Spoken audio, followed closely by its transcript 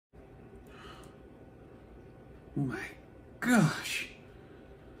Oh my gosh.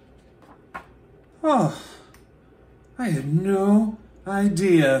 Oh, I had no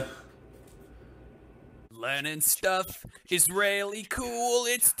idea. Learning stuff, Israeli cool,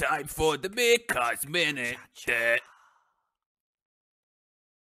 it's time for the Merkaz Minute.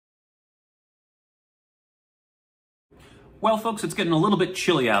 Well, folks, it's getting a little bit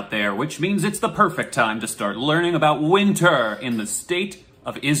chilly out there, which means it's the perfect time to start learning about winter in the state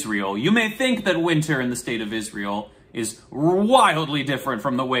of Israel. You may think that winter in the state of Israel is wildly different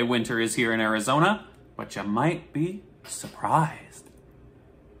from the way winter is here in Arizona, but you might be surprised.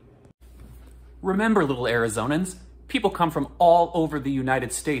 Remember, little Arizonans, people come from all over the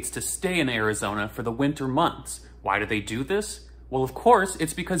United States to stay in Arizona for the winter months. Why do they do this? Well, of course,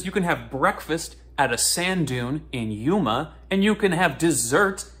 it's because you can have breakfast at a sand dune in Yuma, and you can have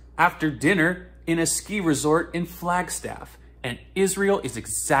dessert after dinner in a ski resort in Flagstaff. And Israel is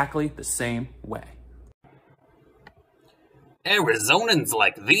exactly the same way. Arizonans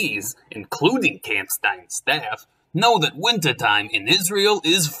like these, including Camp Stein staff, know that wintertime in Israel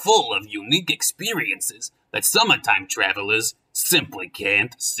is full of unique experiences that summertime travelers simply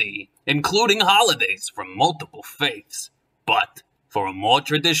can't see, including holidays from multiple faiths. But for a more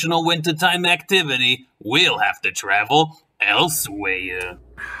traditional wintertime activity, we'll have to travel elsewhere.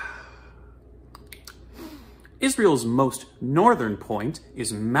 Israel's most northern point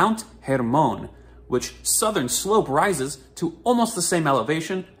is Mount Hermon, which southern slope rises to almost the same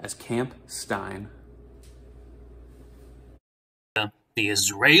elevation as Camp Stein. The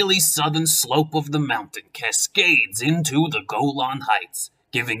Israeli southern slope of the mountain cascades into the Golan Heights,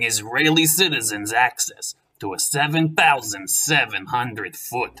 giving Israeli citizens access to a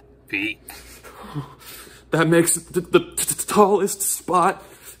 7,700-foot peak. That makes it the tallest spot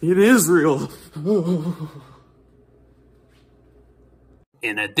in Israel.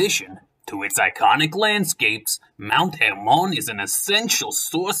 In addition to its iconic landscapes, Mount Hermon is an essential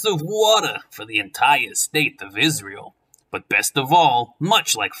source of water for the entire state of Israel. But best of all,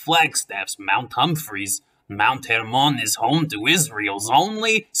 much like Flagstaff's Mount Humphreys, Mount Hermon is home to Israel's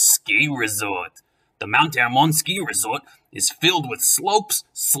only ski resort. The Mount Hermon ski resort is filled with slopes,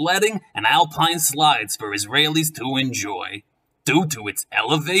 sledding, and alpine slides for Israelis to enjoy. Due to its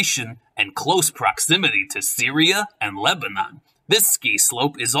elevation and close proximity to Syria and Lebanon, this ski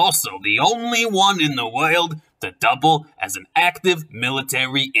slope is also the only one in the world to double as an active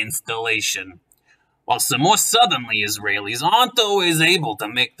military installation. While some more southerly Israelis aren't always able to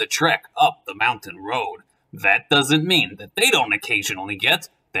make the trek up the mountain road, that doesn't mean that they don't occasionally get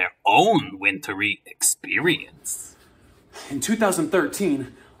their own wintry experience. In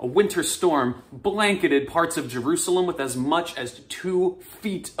 2013, a winter storm blanketed parts of Jerusalem with as much as 2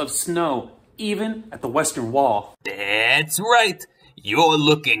 feet of snow, even at the Western Wall. That's right. You're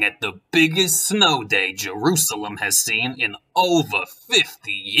looking at the biggest snow day Jerusalem has seen in over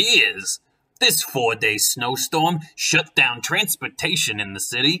 50 years. This 4-day snowstorm shut down transportation in the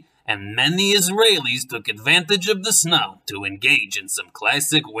city, and many Israelis took advantage of the snow to engage in some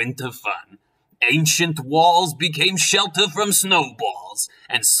classic winter fun. Ancient walls became shelter from snowballs,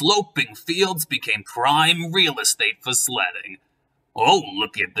 and sloping fields became prime real estate for sledding. Oh,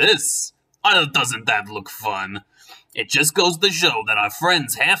 look at this. Doesn't that look fun? It just goes to show that our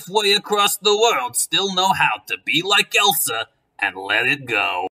friends halfway across the world still know how to be like Elsa and let it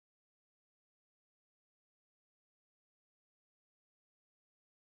go.